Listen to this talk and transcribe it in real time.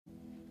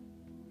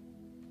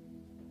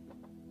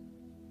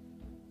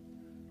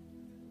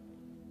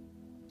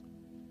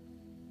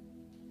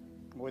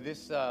Well,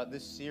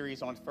 this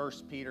series on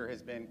First Peter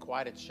has been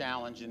quite a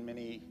challenge in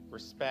many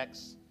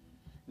respects,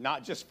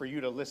 not just for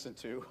you to listen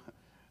to,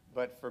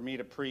 but for me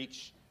to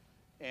preach.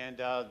 And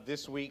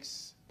this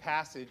week's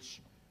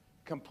passage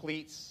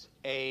completes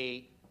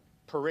a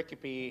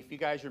pericope. If you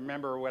guys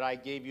remember what I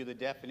gave you the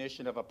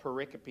definition of a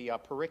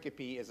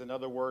pericope is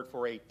another word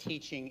for a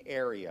teaching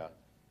area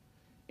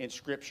in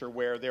Scripture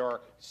where there are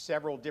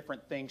several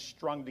different things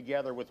strung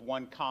together with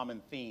one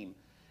common theme.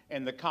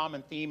 And the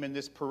common theme in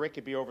this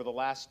pericope over the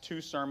last two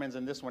sermons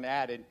and this one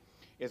added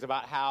is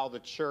about how the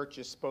church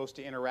is supposed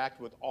to interact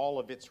with all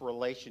of its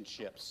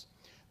relationships.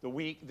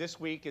 This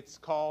week it's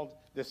called,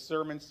 this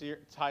sermon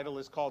title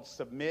is called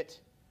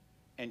Submit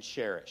and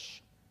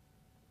Cherish.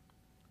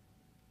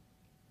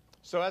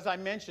 So as I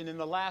mentioned in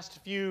the last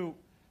few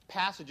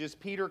passages,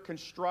 Peter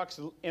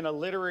constructs in a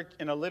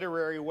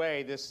literary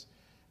way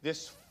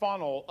this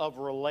funnel of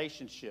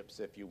relationships,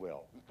 if you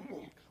will,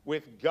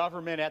 with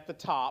government at the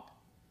top,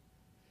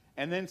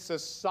 and then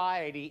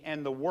society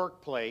and the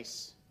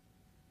workplace,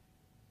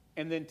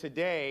 and then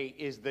today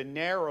is the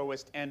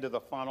narrowest end of the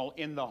funnel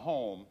in the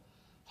home,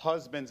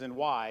 husbands and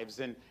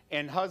wives.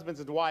 And husbands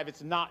and wives,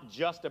 it's not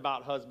just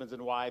about husbands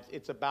and wives,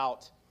 it's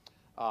about,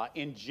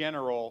 in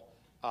general,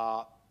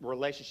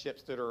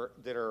 relationships that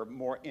are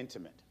more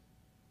intimate.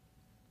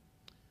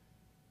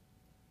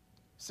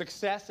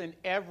 Success in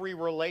every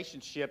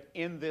relationship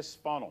in this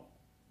funnel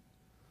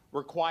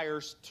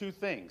requires two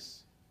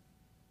things: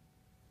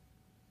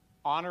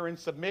 honor and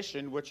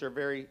submission, which are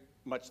very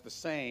much the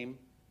same,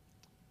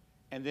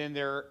 and then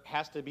there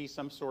has to be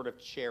some sort of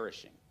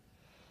cherishing.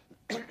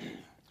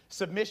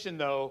 Submission,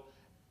 though,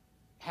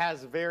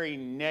 has a very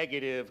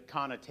negative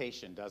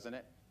connotation, doesn't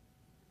it?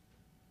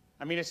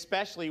 I mean,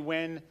 especially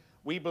when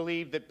we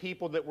believe that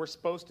people that we're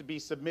supposed to be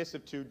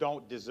submissive to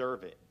don't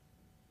deserve it.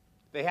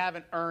 They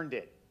haven't earned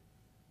it.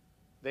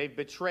 They've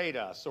betrayed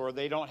us, or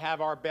they don't have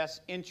our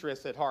best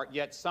interests at heart,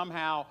 yet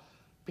somehow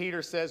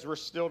Peter says we're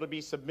still to be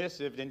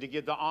submissive and to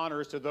give the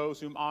honors to those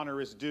whom honor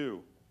is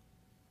due.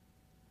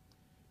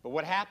 But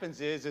what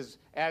happens is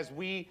as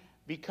we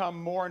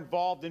become more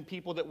involved in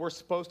people that we're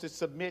supposed to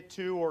submit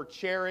to or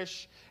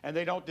cherish, and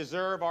they don't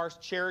deserve our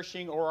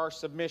cherishing or our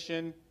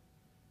submission,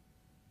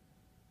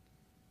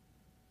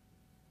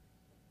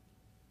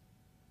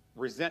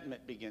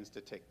 resentment begins to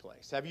take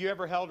place. Have you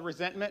ever held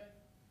resentment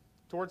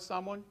towards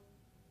someone?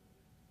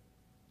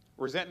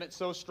 Resentment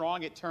so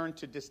strong it turned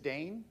to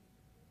disdain?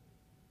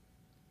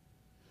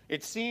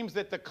 It seems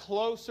that the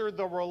closer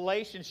the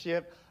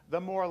relationship,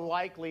 the more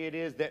likely it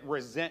is that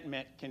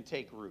resentment can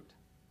take root.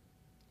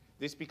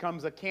 This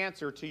becomes a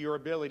cancer to your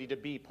ability to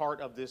be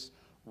part of this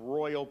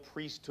royal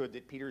priesthood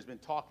that Peter's been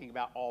talking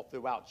about all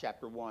throughout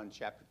chapter 1,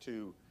 chapter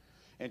 2,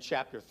 and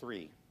chapter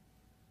 3.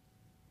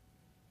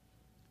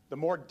 The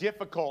more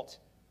difficult,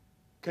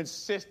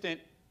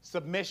 consistent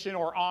submission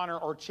or honor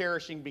or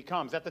cherishing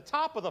becomes. At the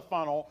top of the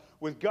funnel,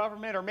 with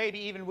government or maybe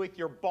even with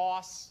your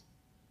boss,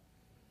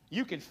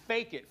 you can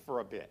fake it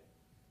for a bit.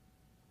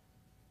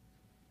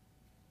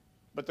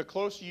 But the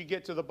closer you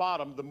get to the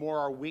bottom, the more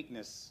our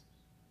weakness,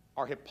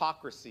 our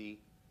hypocrisy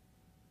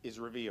is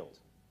revealed.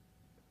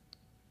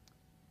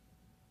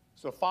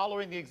 So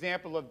following the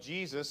example of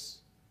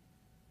Jesus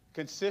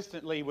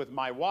consistently with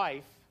my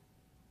wife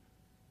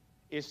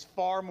is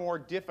far more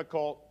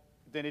difficult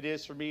than it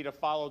is for me to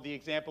follow the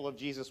example of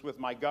Jesus with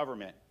my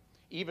government,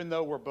 even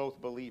though we're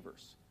both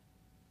believers.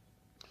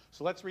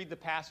 So let's read the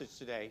passage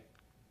today.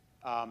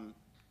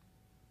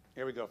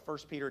 Here we go. 1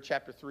 Peter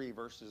chapter 3,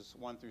 verses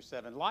 1 through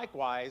 7.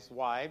 Likewise,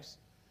 wives,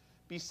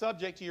 be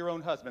subject to your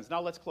own husbands. Now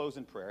let's close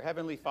in prayer.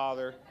 Heavenly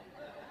Father,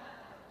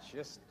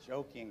 just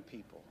joking,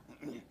 people.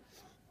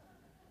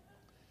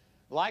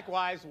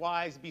 Likewise,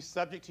 wives, be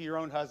subject to your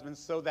own husbands,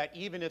 so that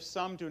even if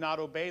some do not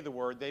obey the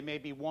word, they may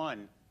be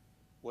won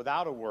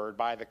without a word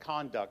by the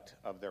conduct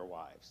of their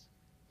wives.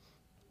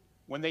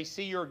 When they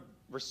see your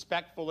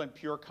respectful and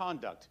pure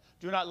conduct,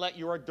 do not let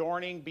your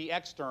adorning be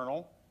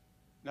external.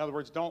 In other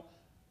words, don't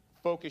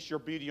focus your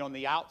beauty on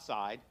the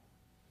outside,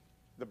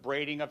 the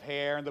braiding of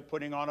hair and the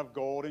putting on of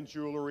gold and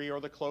jewelry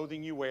or the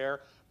clothing you wear,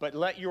 but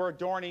let your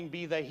adorning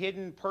be the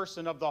hidden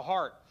person of the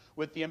heart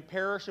with the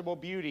imperishable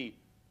beauty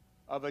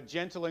of a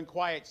gentle and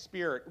quiet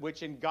spirit,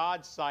 which in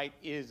God's sight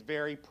is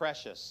very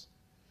precious.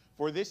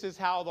 For this is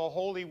how the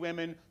holy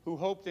women who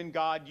hoped in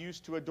God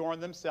used to adorn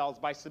themselves,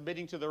 by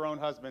submitting to their own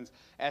husbands,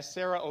 as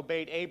Sarah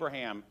obeyed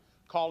Abraham,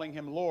 calling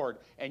him Lord.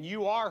 And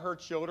you are her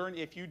children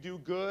if you do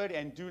good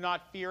and do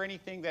not fear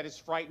anything that is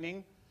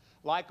frightening.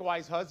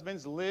 Likewise,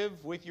 husbands,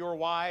 live with your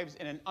wives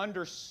in an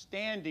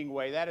understanding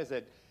way. That is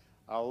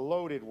a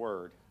loaded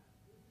word.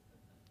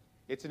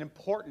 It's an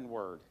important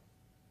word.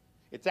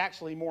 It's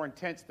actually more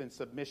intense than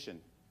submission.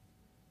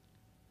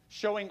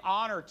 Showing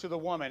honor to the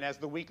woman as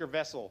the weaker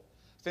vessel,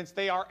 since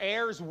they are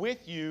heirs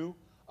with you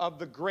of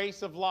the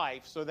grace of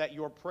life, so that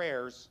your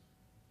prayers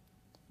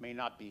may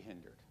not be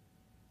hindered.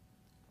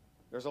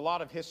 There's a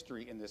lot of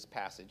history in this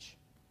passage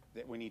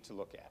that we need to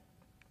look at.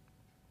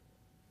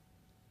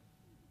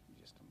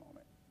 Just a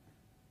moment.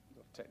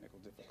 Little technical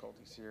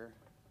difficulties here.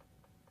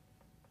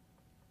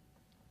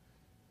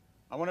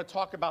 I want to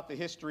talk about the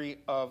history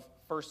of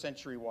first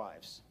century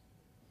wives.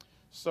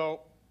 So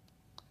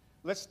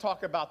let's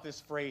talk about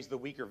this phrase, the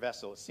weaker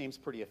vessel. It seems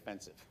pretty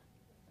offensive.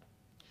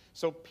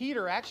 So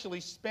Peter actually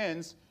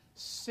spends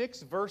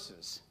 6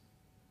 verses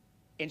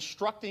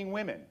instructing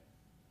women,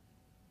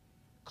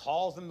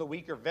 calls them the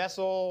weaker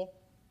vessel,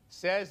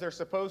 says they're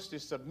supposed to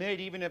submit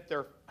even if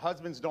their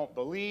husbands don't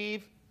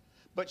believe.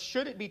 But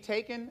should it be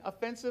taken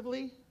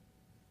offensively?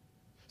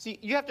 See,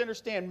 you have to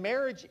understand,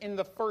 marriage in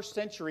the first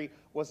century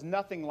was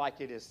nothing like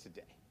it is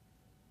today.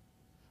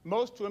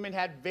 Most women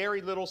had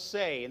very little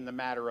say in the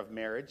matter of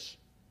marriage.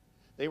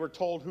 They were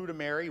told who to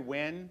marry,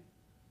 when.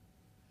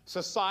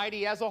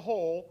 Society as a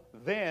whole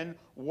then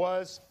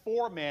was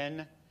for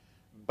men,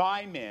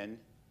 by men,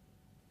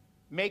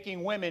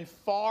 making women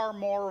far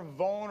more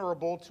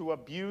vulnerable to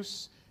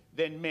abuse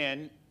than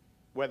men,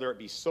 whether it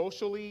be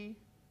socially,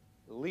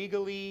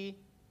 legally,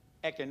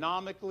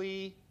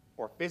 economically,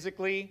 or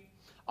physically.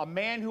 A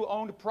man who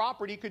owned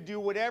property could do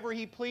whatever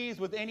he pleased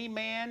with any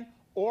man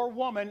or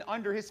woman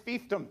under his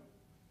fiefdom.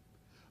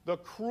 The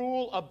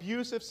cruel,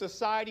 abusive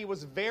society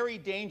was very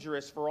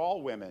dangerous for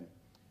all women.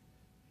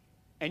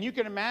 And you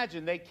can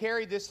imagine they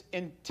carried this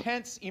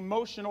intense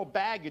emotional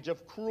baggage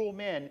of cruel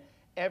men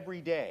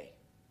every day.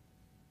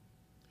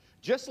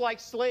 Just like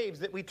slaves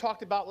that we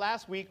talked about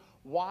last week,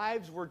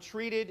 wives were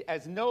treated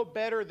as no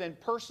better than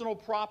personal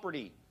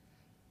property,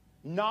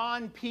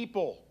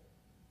 non-people.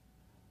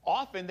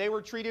 Often they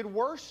were treated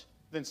worse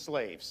than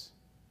slaves.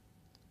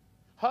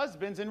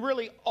 Husbands, and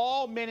really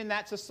all men in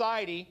that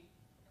society,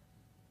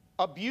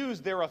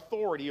 abused their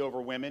authority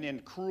over women in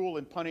cruel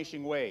and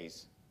punishing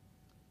ways.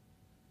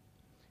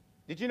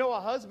 Did you know a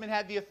husband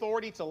had the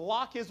authority to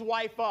lock his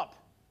wife up,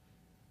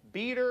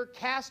 beat her,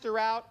 cast her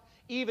out,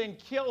 even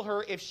kill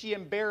her if she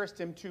embarrassed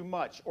him too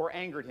much or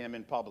angered him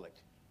in public?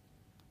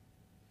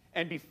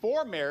 And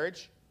before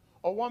marriage,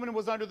 a woman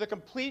was under the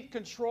complete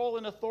control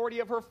and authority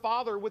of her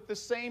father with the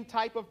same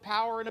type of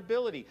power and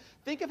ability.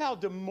 Think of how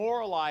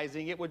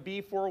demoralizing it would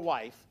be for a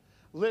wife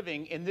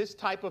living in this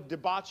type of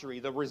debauchery,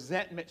 the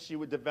resentment she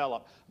would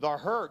develop, the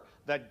hurt,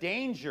 the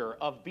danger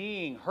of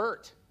being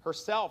hurt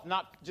herself,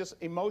 not just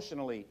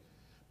emotionally,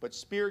 but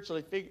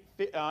spiritually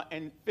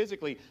and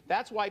physically.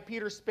 That's why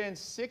Peter spends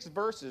 6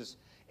 verses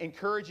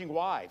encouraging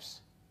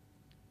wives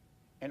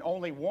and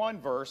only 1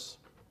 verse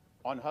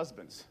on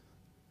husbands.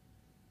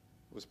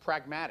 It was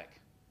pragmatic.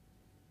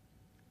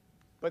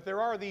 But there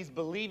are these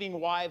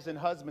believing wives and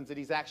husbands that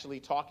he's actually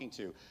talking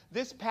to.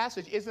 This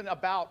passage isn't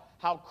about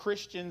how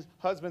Christians,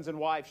 husbands and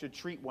wives, should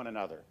treat one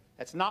another.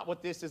 That's not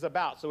what this is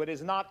about. So it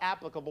is not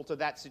applicable to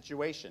that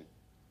situation.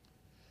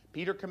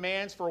 Peter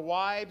commands for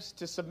wives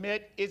to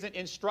submit isn't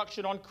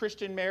instruction on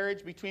Christian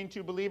marriage between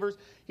 2 believers.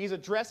 He's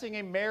addressing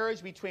a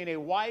marriage between a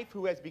wife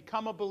who has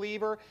become a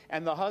believer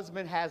and the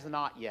husband has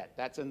not yet.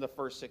 That's in the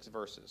first 6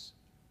 verses.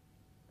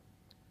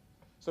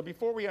 So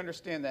before we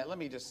understand that,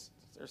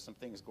 there's some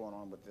things going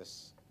on with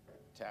this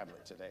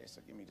tablet today,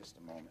 so give me just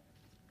a moment.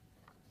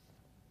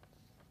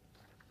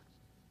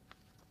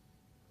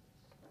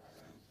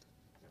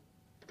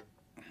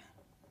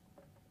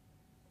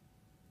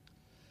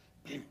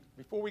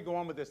 Before we go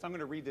on with this, I'm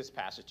going to read this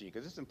passage to you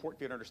because it's important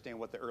for you to understand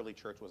what the early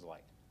church was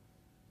like.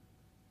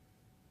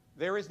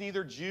 There is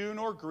neither Jew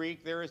nor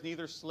Greek, there is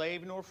neither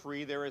slave nor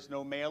free, there is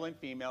no male and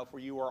female, for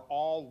you are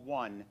all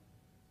one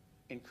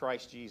in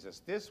Christ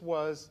Jesus. This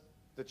was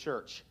the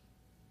church.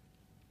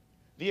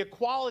 The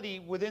equality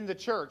within the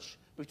church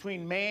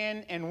between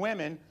man and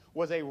women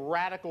was a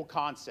radical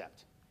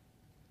concept.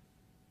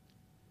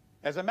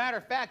 As a matter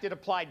of fact, it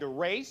applied to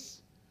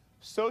race,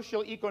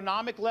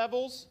 socioeconomic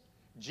levels,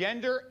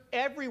 gender.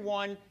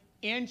 Everyone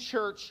in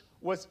church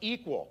was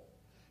equal.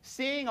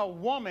 Seeing a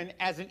woman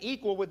as an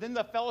equal within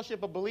the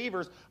fellowship of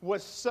believers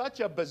was such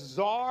a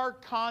bizarre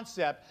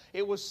concept.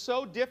 It was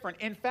so different.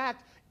 In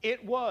fact,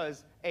 it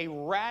was a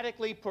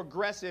radically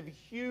progressive,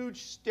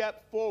 huge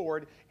step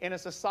forward in a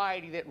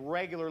society that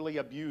regularly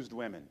abused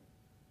women.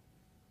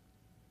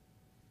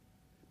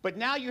 But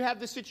now you have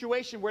this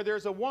situation where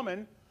there's a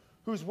woman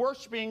who's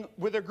worshiping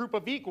with a group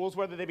of equals,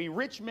 whether they be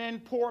rich men,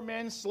 poor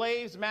men,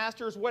 slaves,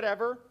 masters,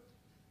 whatever.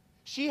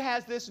 She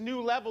has this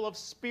new level of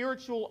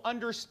spiritual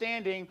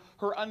understanding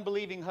her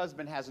unbelieving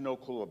husband has no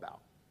clue about.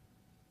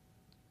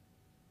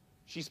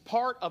 She's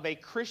part of a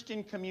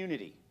Christian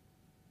community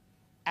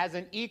as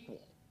an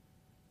equal.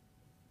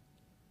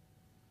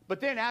 But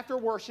then after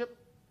worship,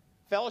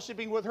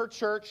 fellowshipping with her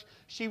church,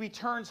 she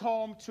returns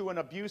home to an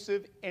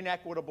abusive,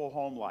 inequitable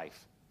home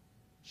life.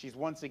 She's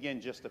once again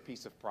just a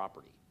piece of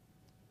property.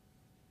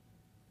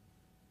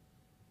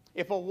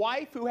 If a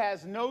wife who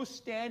has no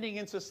standing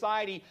in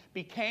society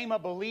became a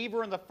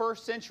believer in the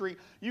first century,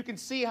 you can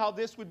see how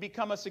this would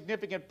become a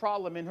significant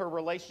problem in her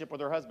relationship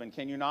with her husband,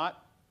 can you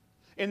not?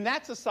 In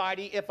that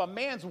society, if a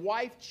man's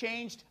wife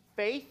changed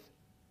faith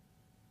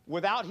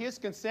without his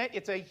consent,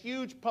 it's a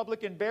huge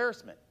public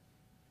embarrassment.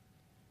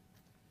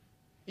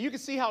 You can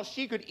see how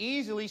she could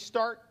easily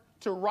start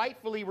to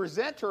rightfully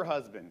resent her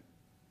husband.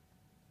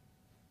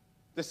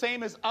 The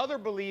same as other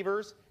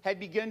believers had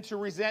begun to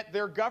resent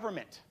their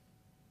government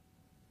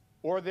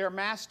or their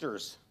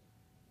masters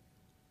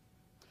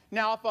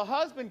Now, if a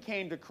husband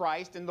came to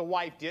Christ and the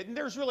wife didn't,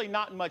 there's really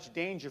not much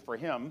danger for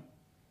him.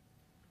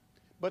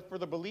 But for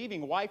the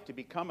believing wife to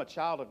become a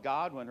child of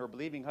God when her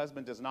believing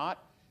husband does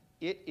not,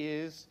 it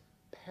is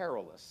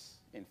perilous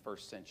in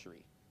first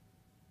century.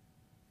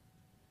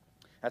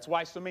 That's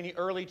why so many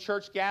early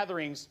church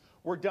gatherings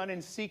were done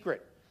in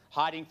secret,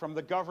 hiding from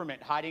the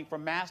government, hiding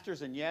from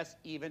masters, and yes,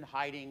 even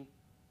hiding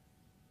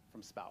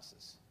from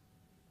spouses.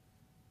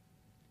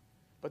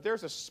 But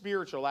there's a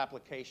spiritual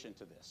application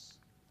to this.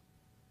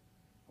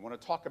 I want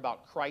to talk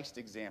about Christ's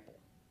example.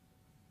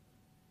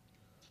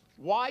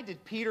 Why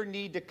did Peter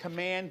need to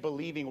command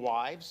believing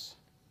wives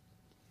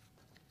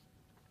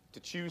to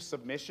choose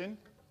submission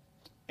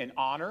and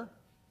honor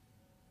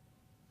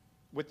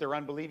with their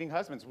unbelieving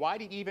husbands? Why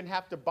did he even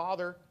have to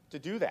bother to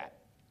do that?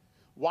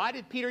 Why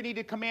did Peter need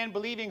to command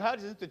believing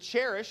husbands to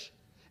cherish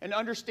and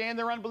understand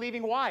their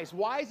unbelieving wives?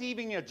 Why is he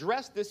even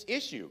address this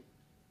issue?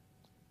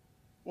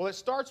 Well, it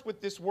starts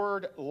with this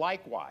word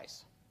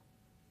likewise.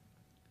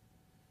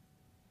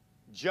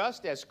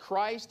 Just as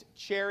Christ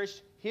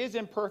cherished his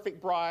imperfect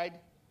bride,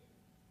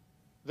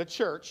 the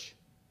church,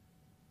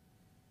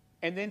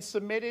 and then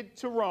submitted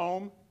to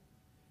Rome,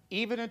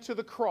 even unto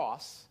the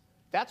cross.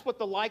 That's what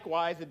the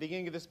likewise at the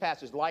beginning of this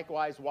passage.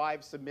 Likewise,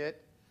 wives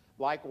submit.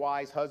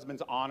 Likewise,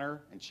 husbands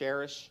honor and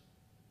cherish.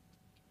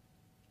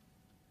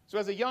 So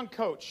as a young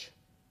coach,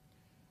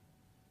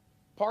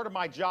 part of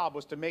my job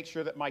was to make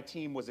sure that my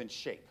team was in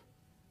shape,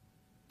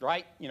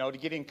 right? To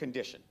get in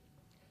condition.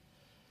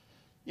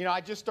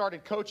 I just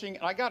started coaching,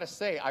 and I got to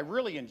say, I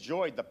really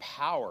enjoyed the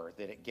power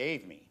that it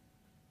gave me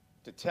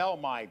to tell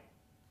my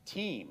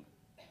team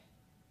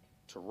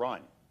to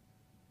run.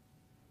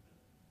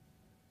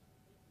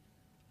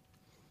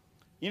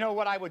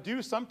 What I would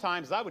do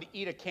sometimes, I would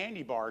eat a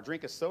candy bar,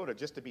 drink a soda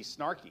just to be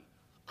snarky.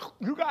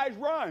 You guys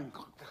run.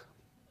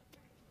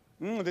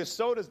 This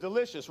soda's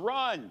delicious.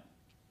 Run.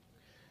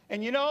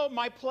 And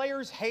my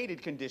players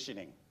hated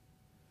conditioning.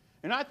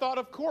 And I thought,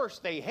 of course,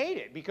 they hate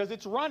it because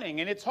it's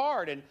running and it's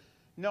hard. And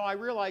no, I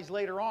realized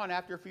later on,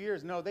 after a few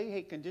years, no, they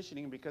hate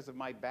conditioning because of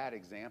my bad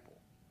example.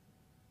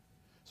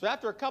 So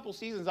after a couple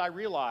seasons, I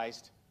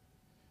realized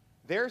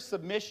their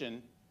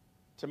submission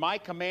to my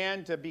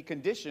command to be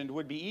conditioned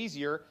would be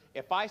easier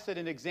if I set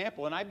an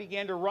example, and I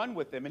began to run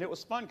with them, and it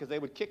was fun because they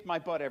would kick my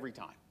butt every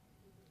time.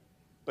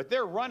 But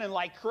they're running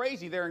like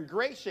crazy. They're in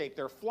great shape.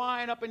 They're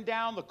flying up and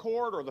down the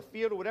court or the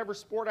field or whatever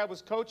sport I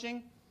was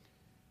coaching.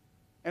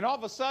 And all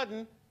of a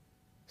sudden,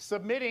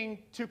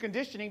 submitting to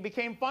conditioning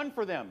became fun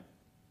for them.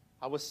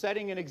 I was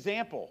setting an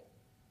example.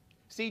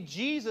 See,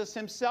 Jesus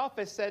himself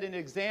has set an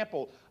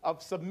example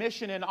of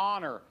submission and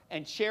honor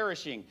and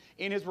cherishing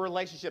in his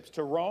relationships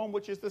to Rome,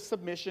 which is the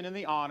submission and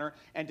the honor,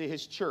 and to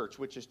his church,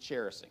 which is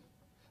cherishing.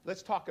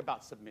 Let's talk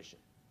about submission.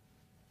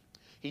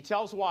 He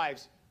tells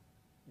wives,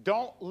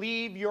 don't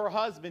leave your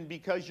husband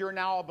because you're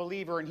now a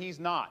believer and he's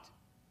not,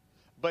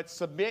 but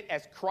submit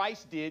as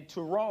Christ did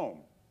to Rome.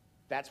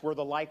 That's where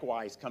the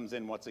likewise comes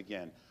in once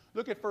again.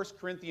 Look at 1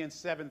 Corinthians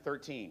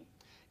 7:13.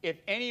 If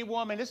any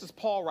woman, this is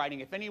Paul writing,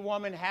 if any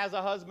woman has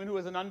a husband who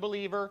is an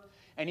unbeliever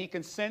and he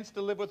consents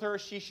to live with her,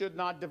 she should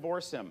not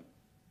divorce him.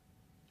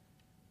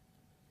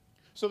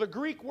 So the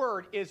Greek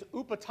word is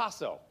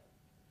upatasso.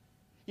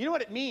 You know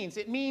what it means?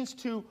 It means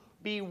to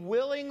be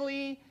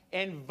willingly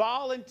and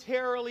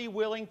voluntarily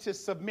willing to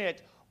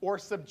submit or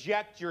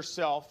subject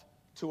yourself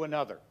to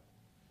another.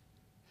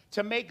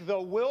 To make the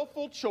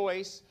willful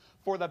choice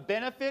for the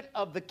benefit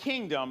of the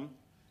kingdom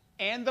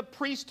and the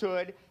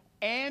priesthood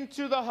and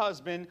to the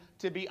husband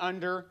to be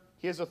under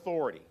his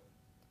authority.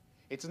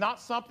 It's not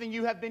something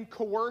you have been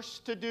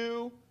coerced to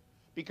do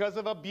because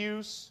of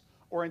abuse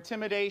or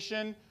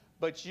intimidation,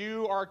 but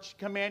you are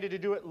commanded to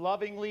do it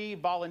lovingly,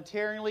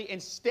 voluntarily.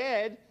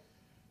 Instead,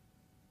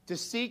 to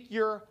seek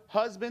your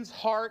husband's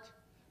heart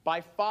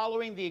by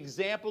following the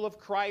example of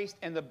Christ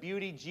and the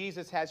beauty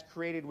Jesus has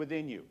created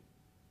within you.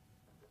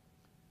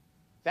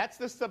 That's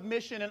the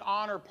submission and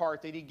honor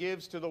part that he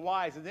gives to the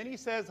wives. And then he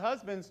says,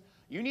 husbands,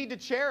 you need to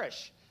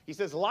cherish. He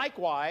says,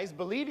 likewise,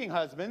 believing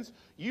husbands,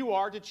 you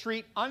are to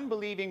treat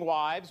unbelieving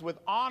wives with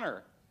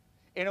honor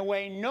in a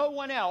way no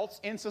one else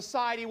in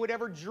society would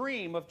ever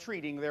dream of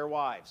treating their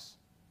wives.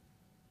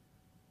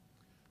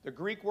 The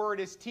Greek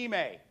word is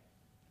time,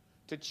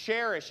 to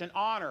cherish and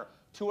honor,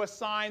 to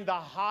assign the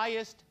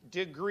highest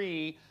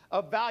degree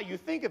of value.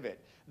 Think of it.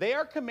 They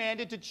are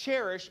commanded to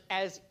cherish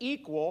as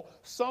equal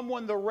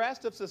someone the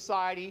rest of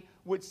society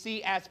would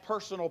see as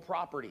personal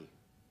property.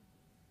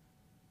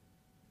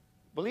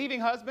 Believing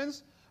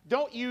husbands,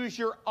 don't use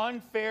your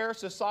unfair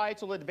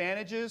societal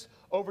advantages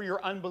over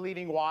your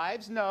unbelieving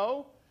wives.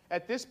 No.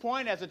 At this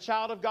point, as a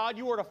child of God,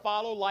 you are to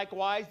follow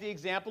likewise the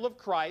example of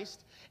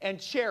Christ and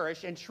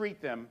cherish and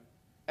treat them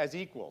as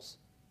equals.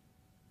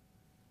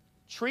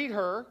 Treat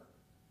her,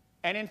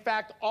 and in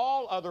fact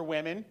all other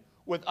women,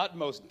 with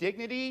utmost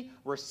dignity,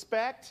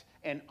 respect,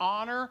 and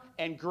honor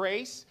and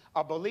grace.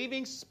 A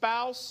believing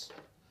spouse,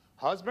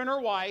 husband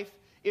or wife,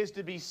 is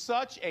to be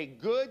such a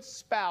good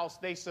spouse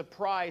they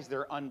surprise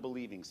their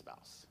unbelieving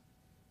spouse.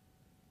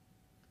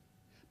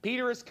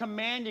 Peter is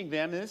commanding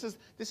them, and this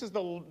is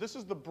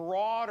the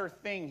broader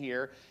thing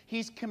here.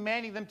 He's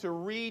commanding them to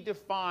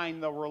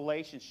redefine the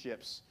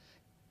relationships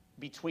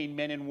between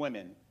men and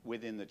women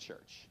within the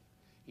church.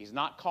 He's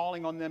not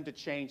calling on them to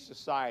change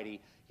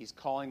society. He's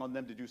calling on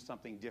them to do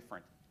something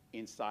different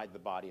inside the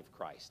body of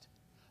Christ.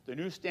 The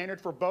new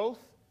standard for both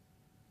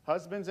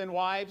husbands and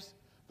wives,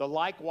 the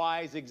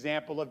likewise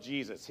example of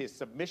Jesus, his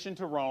submission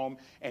to Rome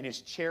and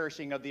his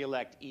cherishing of the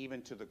elect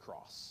even to the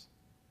cross.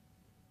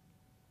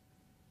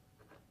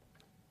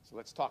 So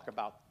let's talk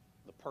about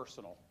the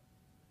personal.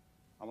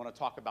 I want to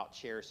talk about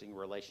cherishing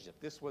relationship.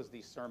 This was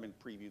the sermon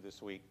preview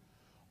this week.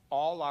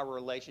 All our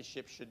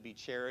relationships should be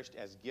cherished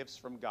as gifts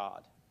from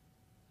God,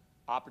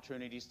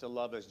 opportunities to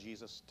love as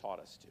Jesus taught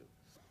us to.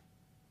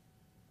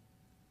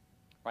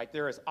 Right?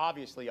 There is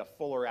obviously a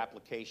fuller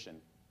application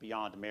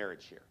beyond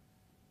marriage here.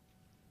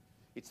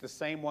 It's the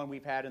same one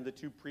we've had in the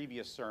two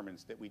previous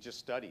sermons that we just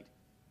studied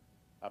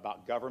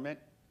about government,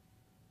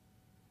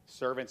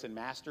 servants and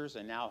masters,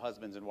 and now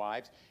husbands and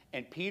wives.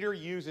 And Peter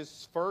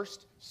uses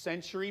first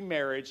century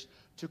marriage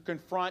to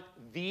confront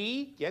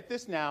get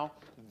this now,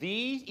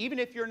 even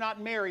if you're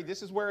not married,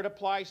 this is where it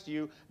applies to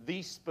you,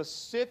 the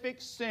specific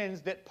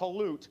sins that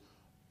pollute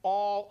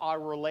all our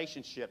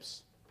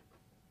relationships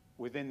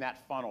within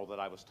that funnel that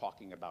I was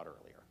talking about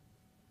earlier.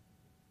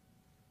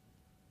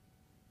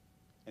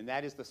 And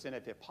that is the sin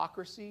of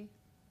hypocrisy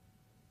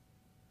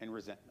and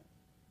resentment.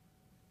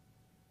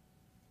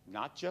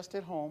 Not just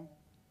at home,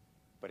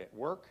 but at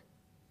work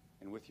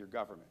and with your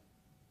government.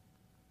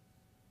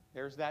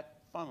 There's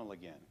that funnel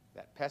again,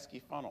 that pesky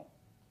funnel.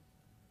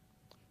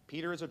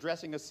 Peter is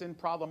addressing a sin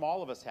problem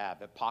all of us have,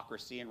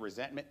 hypocrisy and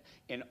resentment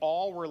in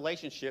all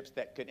relationships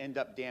that could end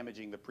up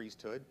damaging the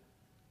priesthood.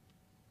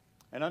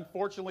 And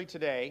unfortunately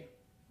today,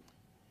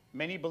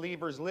 many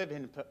believers live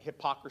in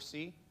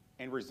hypocrisy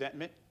and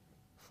resentment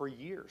for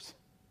years.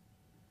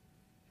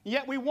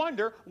 Yet we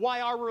wonder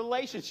why our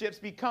relationships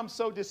become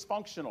so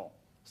dysfunctional,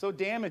 so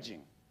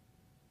damaging.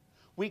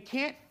 We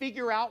can't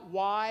figure out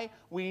why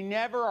we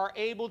never are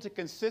able to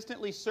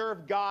consistently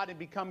serve God and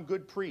become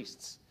good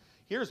priests.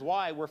 Here's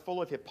why: we're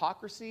full of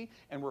hypocrisy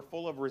and we're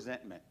full of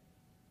resentment.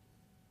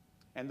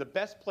 And the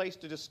best place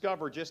to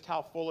discover just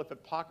how full of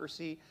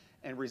hypocrisy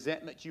and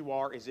resentment you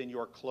are is in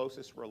your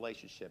closest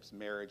relationships,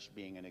 marriage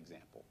being an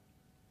example.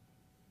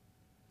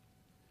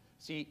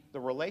 See, the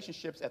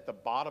relationships at the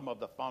bottom of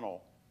the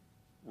funnel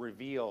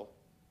reveal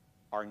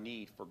our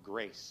need for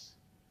grace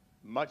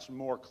much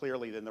more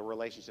clearly than the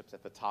relationships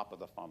at the top of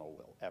the funnel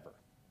will ever.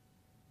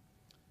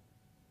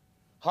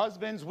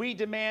 Husbands, we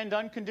demand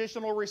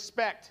unconditional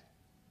respect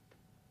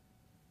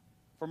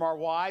from our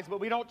wives, but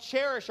we don't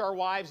cherish our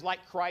wives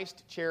like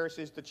Christ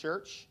cherishes the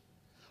church.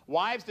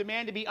 Wives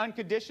demand to be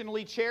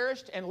unconditionally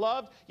cherished and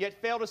loved, yet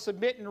fail to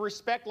submit and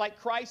respect like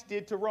Christ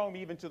did to Rome,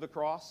 even to the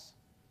cross.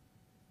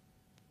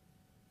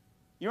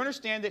 You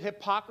understand that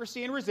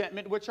hypocrisy and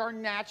resentment, which are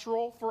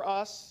natural for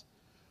us,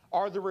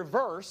 are the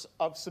reverse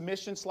of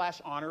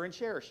submission/honor and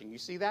cherishing. You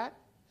see that?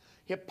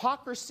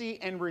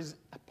 Hypocrisy and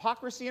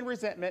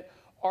resentment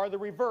are the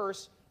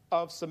reverse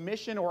of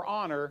submission or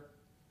honor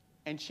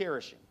and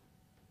cherishing.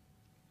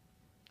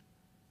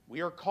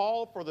 We are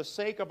called for the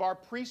sake of our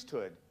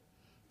priesthood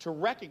to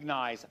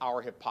recognize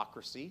our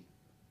hypocrisy,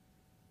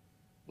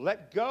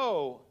 let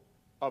go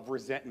of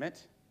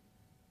resentment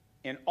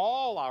in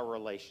all our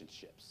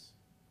relationships.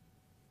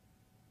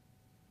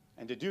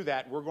 And to do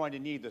that, we're going to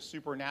need the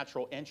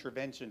supernatural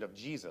intervention of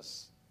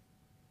Jesus,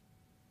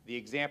 the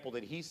example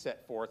that he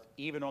set forth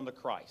even on the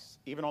cross.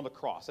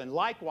 And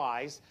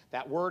likewise,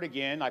 that word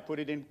again, I put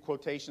it in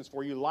quotations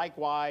for you,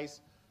 likewise,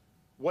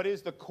 what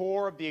is the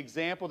core of the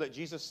example that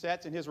Jesus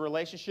sets in his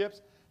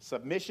relationships?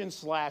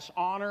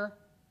 Submission/honor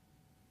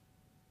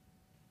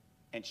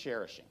and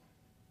cherishing.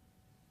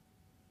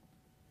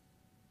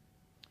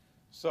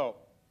 So,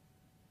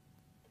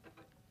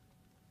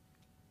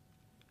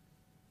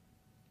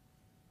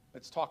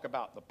 let's talk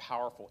about the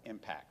powerful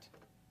impact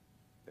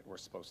that we're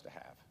supposed to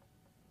have.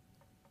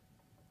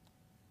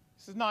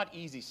 This is not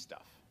easy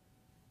stuff.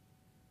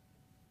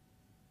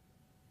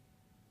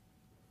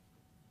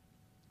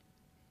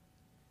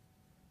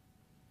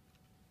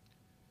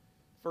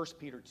 1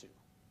 Peter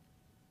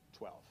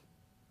 2:12.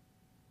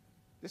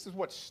 This is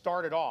what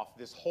started off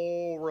this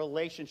whole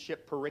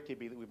relationship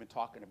pericope that we've been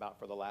talking about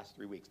for the last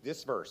 3 weeks.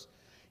 This verse.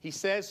 He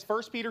says,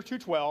 1 Peter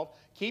 2:12,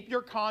 keep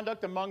your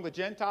conduct among the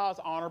Gentiles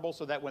honorable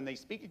so that when they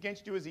speak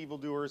against you as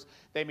evildoers,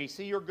 they may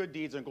see your good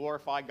deeds and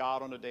glorify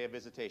God on the day of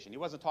visitation. He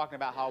wasn't talking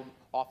about how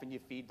often you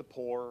feed the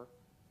poor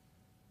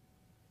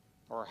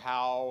or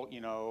how,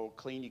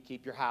 clean you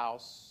keep your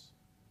house.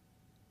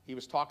 He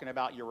was talking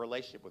about your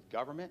relationship with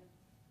government,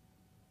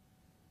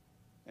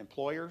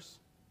 employers,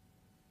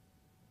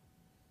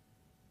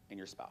 and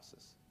your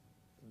spouses.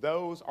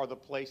 Those are the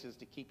places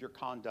to keep your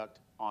conduct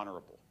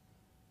honorable.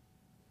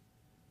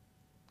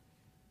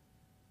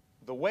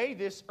 The way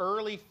this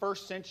early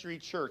first century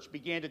church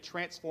began to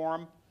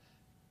transform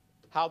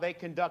how they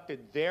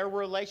conducted their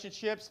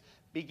relationships,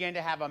 began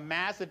to have a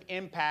massive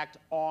impact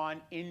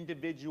on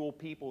individual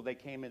people they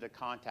came into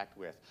contact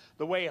with.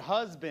 The way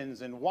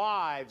husbands and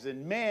wives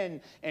and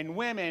men and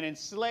women and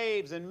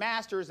slaves and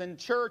masters and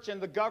church and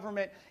the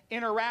government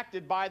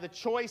interacted by the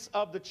choice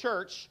of the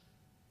church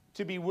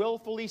to be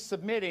willfully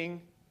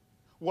submitting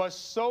was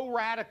so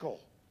radical.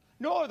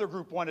 No other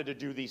group wanted to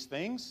do these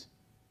things.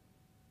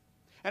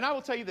 And I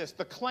will tell you this,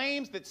 the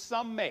claims that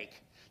some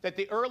make that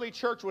the early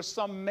church was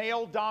some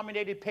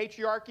male-dominated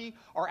patriarchy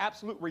are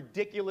absolute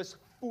ridiculous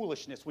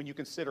foolishness when you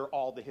consider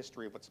all the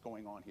history of what's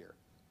going on here.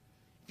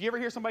 If you ever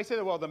hear somebody say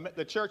that, well,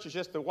 the church is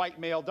just the white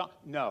male,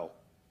 no.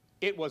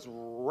 It was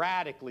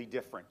radically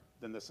different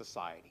than the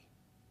society.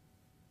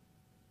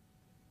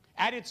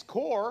 At its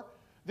core,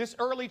 this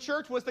early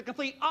church was the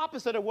complete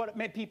opposite of what it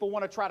meant people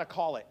want to try to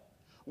call it.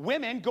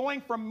 Women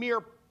going from mere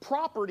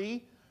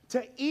property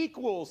to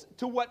equals,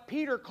 to what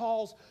Peter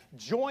calls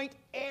joint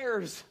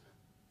heirs.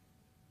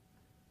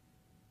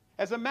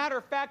 As a matter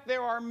of fact,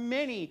 there are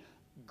many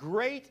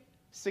great,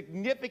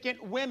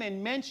 significant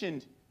women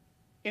mentioned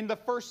in the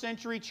first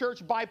century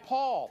church by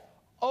Paul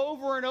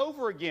over and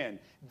over again.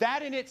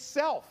 That in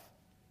itself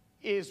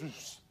is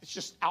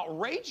just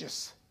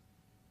outrageous.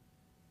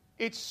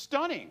 It's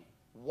stunning.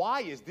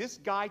 Why is this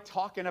guy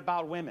talking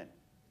about women?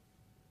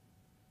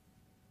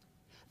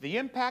 The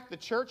impact the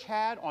church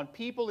had on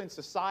people in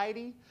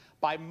society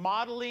by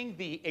modeling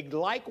the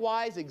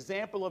likewise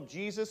example of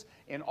Jesus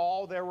in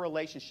all their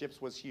relationships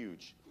was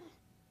huge.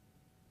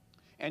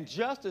 And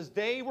just as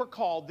they were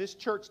called, this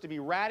church, to be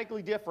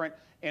radically different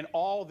in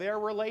all their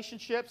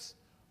relationships,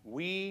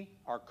 we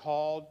are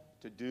called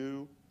to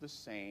do the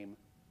same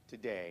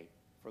today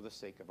for the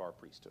sake of our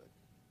priesthood.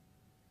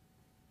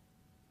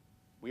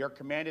 We are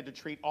commanded to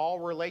treat all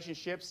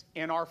relationships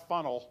in our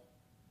funnel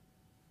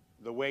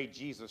the way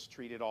Jesus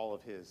treated all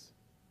of his.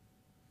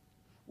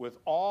 With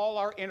all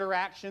our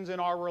interactions in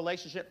our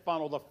relationship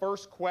funnel, the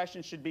first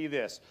question should be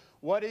this: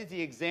 what is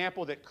the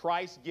example that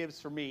Christ gives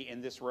for me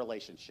in this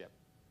relationship?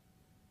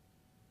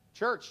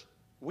 Church,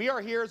 we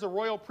are here as a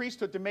royal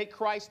priesthood to make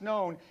Christ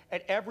known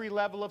at every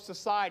level of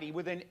society,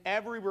 within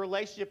every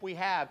relationship we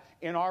have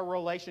in our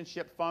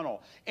relationship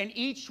funnel. In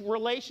each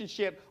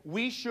relationship,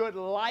 we should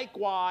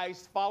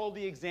likewise follow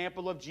the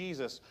example of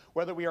Jesus,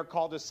 whether we are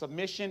called to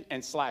submission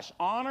and /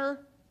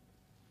 honor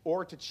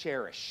or to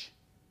cherish.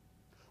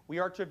 We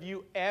are to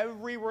view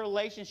every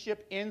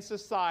relationship in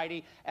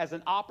society as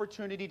an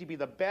opportunity to be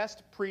the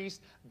best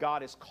priest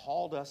God has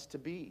called us to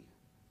be.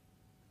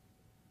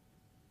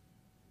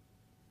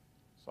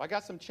 So I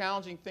got some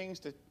challenging things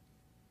to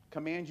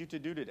command you to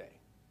do today.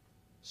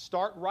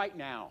 Start right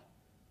now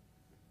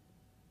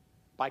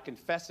by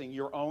confessing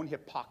your own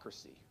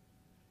hypocrisy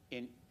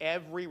in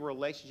every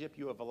relationship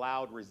you have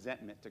allowed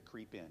resentment to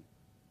creep in.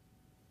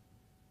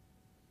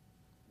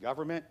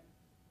 Government,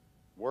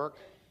 work,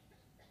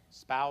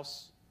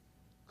 spouse,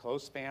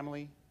 close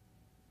family.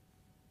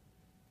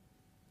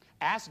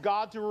 Ask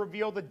God to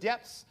reveal the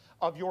depths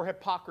of your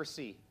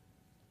hypocrisy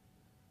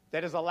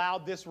that has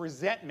allowed this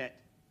resentment,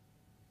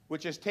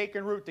 which has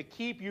taken root, to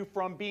keep you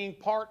from being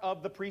part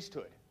of the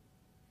priesthood.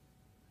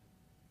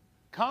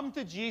 Come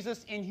to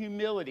Jesus in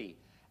humility.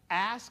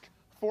 Ask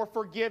for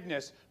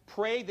forgiveness.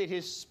 Pray that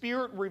his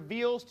Spirit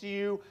reveals to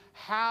you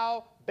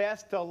how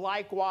best to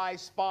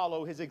likewise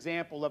follow his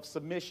example of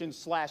submission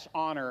 /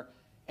 honor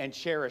and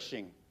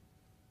cherishing.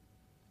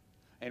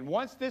 And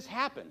once this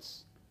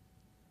happens,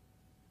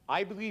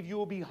 I believe you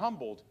will be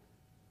humbled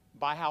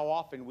by how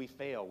often we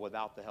fail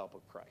without the help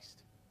of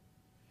Christ.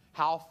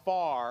 How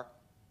far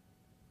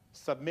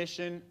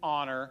submission,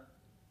 honor,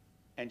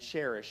 and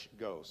cherish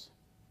goes.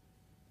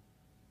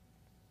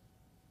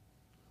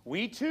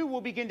 We too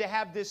will begin to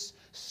have this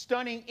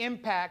stunning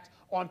impact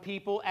on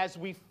people as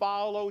we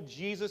follow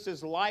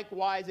Jesus'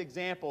 likewise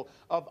example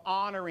of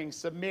honoring,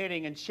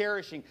 submitting, and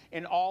cherishing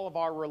in all of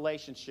our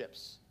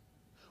relationships.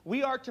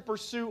 We are to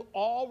pursue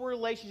all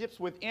relationships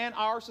within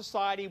our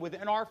society,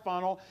 within our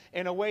funnel,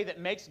 in a way that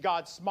makes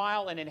God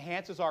smile and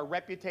enhances our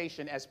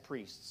reputation as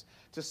priests,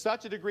 to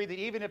such a degree that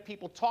even if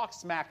people talk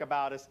smack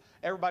about us,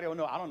 everybody will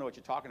know, I don't know what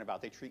you're talking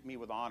about. They treat me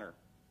with honor,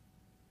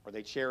 or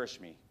they cherish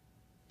me.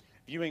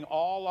 Viewing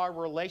all our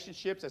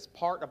relationships as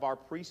part of our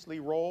priestly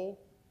role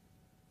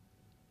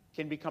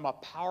can become a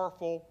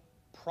powerful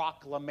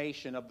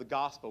proclamation of the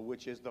gospel,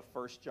 which is the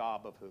first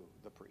job of who?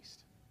 The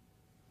priest.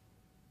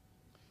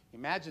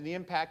 Imagine the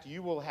impact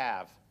you will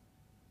have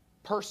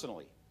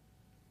personally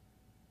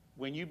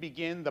when you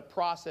begin the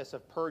process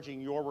of purging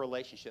your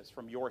relationships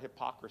from your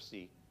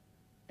hypocrisy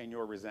and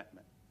your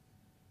resentment.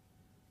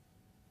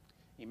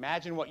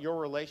 Imagine what your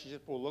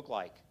relationship will look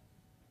like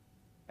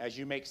as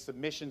you make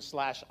submission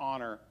 /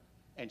 honor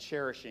and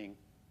cherishing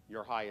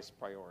your highest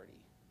priority.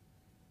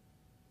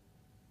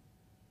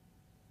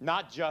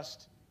 Not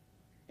just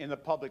in the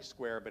public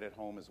square, but at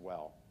home as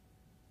well.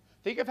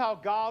 Think of how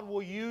God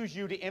will use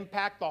you to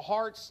impact the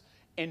hearts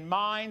and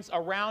minds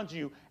around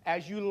you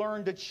as you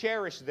learn to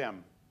cherish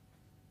them.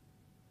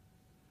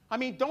 I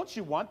mean, don't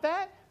you want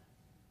that?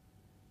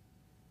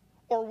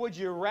 Or would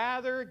you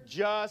rather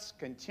just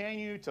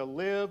continue to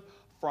live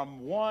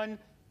from one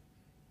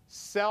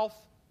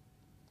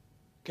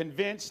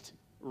self-convinced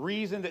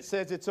reason that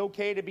says it's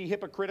okay to be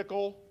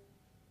hypocritical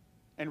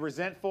and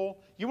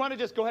resentful? You want to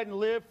just go ahead and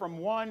live from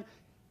one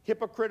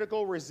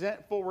hypocritical,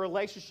 resentful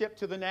relationship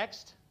to the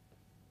next?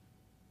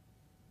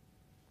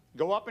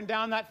 Go up and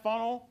down that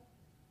funnel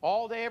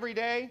all day, every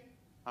day?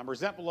 I'm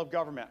resentful of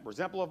government,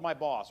 resentful of my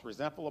boss,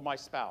 resentful of my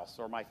spouse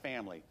or my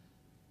family.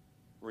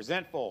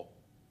 Resentful.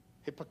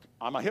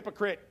 I'm a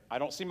hypocrite. I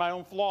don't see my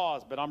own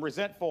flaws, but I'm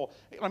resentful.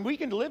 I mean, we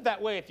can live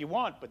that way if you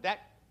want, but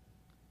that's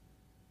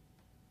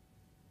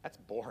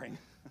boring.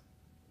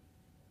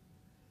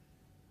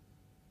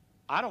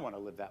 I don't want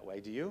to live that way,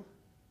 do you?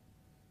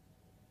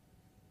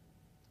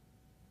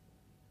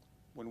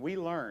 When we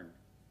learn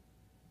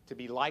to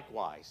be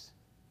likewise,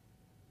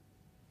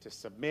 to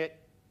submit,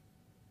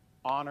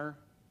 honor,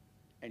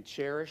 and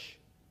cherish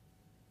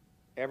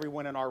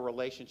everyone in our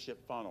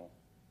relationship funnel,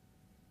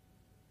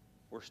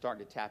 we're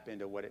starting to tap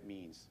into what it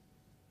means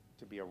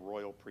to be a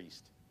royal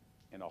priest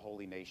in a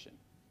holy nation,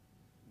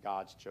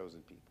 God's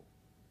chosen people.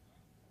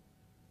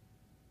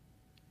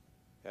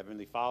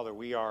 Heavenly Father,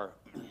 we're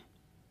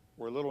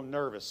a little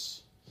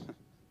nervous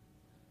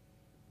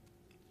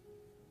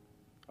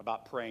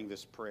about praying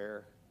this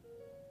prayer.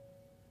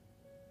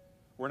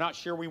 We're not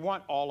sure we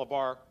want all of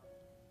our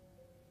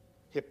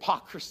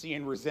hypocrisy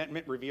and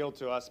resentment revealed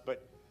to us,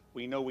 but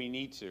we know we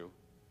need to.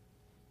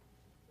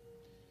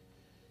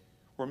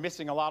 We're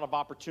missing a lot of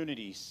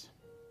opportunities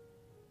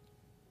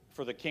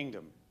for the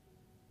kingdom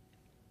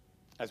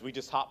as we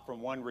just hop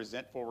from one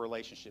resentful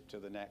relationship to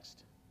the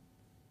next.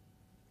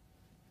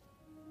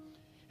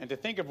 And to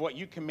think of what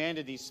you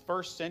commanded these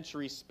first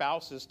century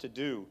spouses to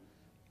do,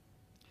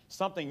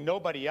 something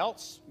nobody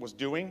else was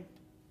doing.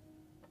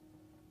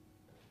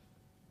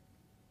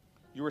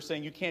 You were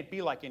saying you can't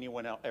be like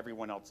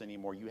everyone else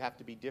anymore. You have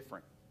to be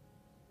different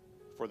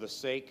for the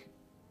sake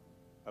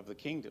of the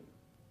kingdom.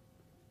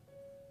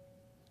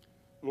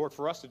 Lord,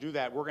 for us to do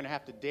that, we're going to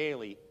have to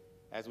daily,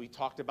 as we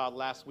talked about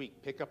last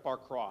week, pick up our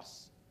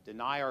cross,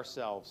 deny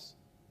ourselves,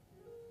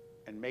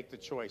 and make the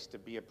choice to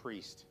be a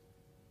priest,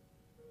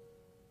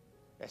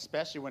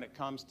 especially when it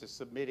comes to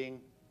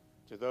submitting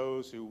to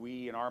those who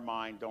we, in our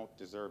mind, don't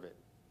deserve it.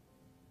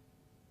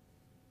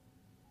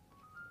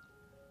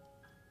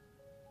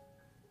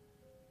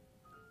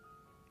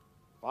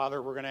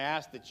 Father, we're going to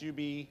ask that you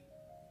be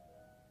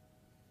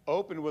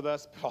open with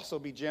us, but also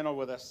be gentle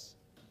with us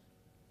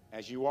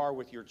as you are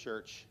with your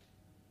church.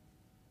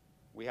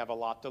 We have a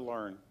lot to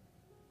learn,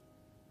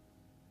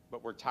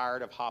 but we're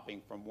tired of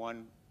hopping from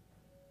one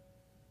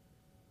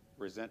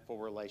resentful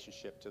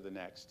relationship to the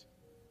next.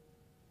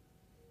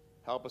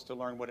 Help us to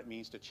learn what it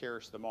means to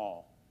cherish them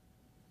all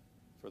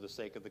for the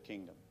sake of the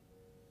kingdom.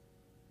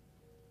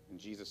 In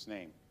Jesus'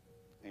 name,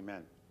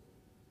 amen.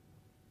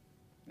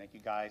 Thank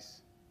you,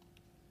 guys.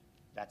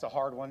 That's a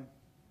hard one,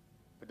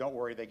 but don't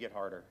worry, they get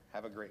harder.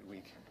 Have a great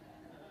week.